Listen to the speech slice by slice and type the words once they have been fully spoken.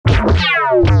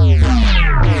Good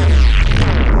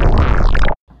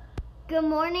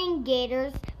morning,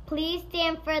 Gators. Please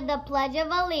stand for the Pledge of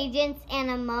Allegiance and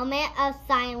a moment of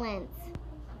silence.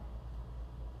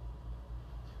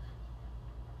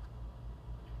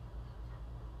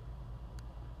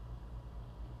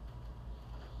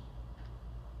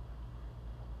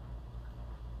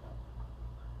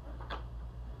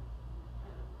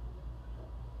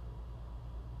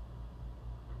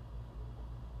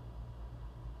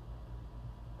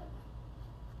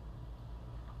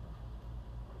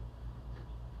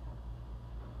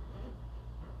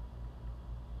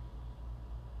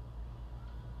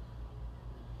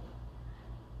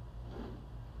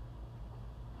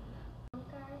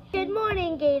 Good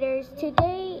morning, Gators.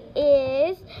 Today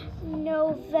is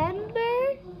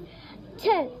November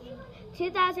 10th,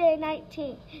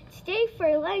 2019. Today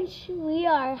for lunch, we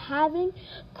are having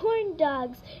corn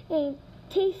dogs and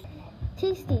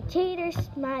tasty tater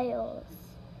smiles.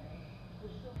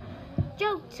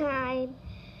 Joke time.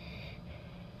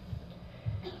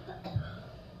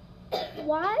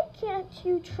 Why can't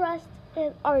you trust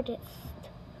an artist?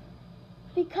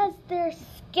 Because they're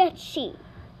sketchy.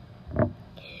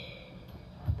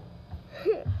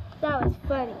 That was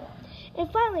funny.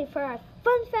 And finally, for our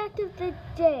fun fact of the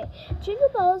day, Jingle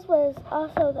Bells was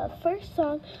also the first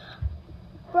song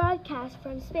broadcast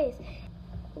from space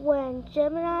when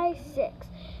Gemini 6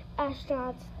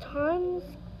 astronauts Tom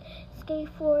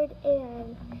Scaffold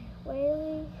and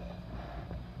Whaley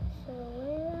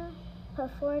Solera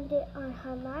performed it on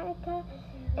harmonica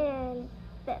and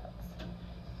bells.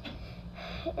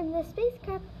 In the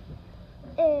spacecraft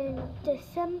in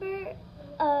December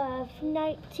of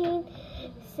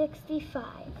 1965.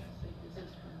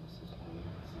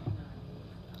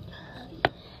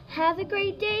 Have a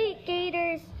great day,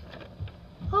 Gators.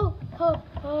 Ho, ho,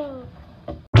 ho.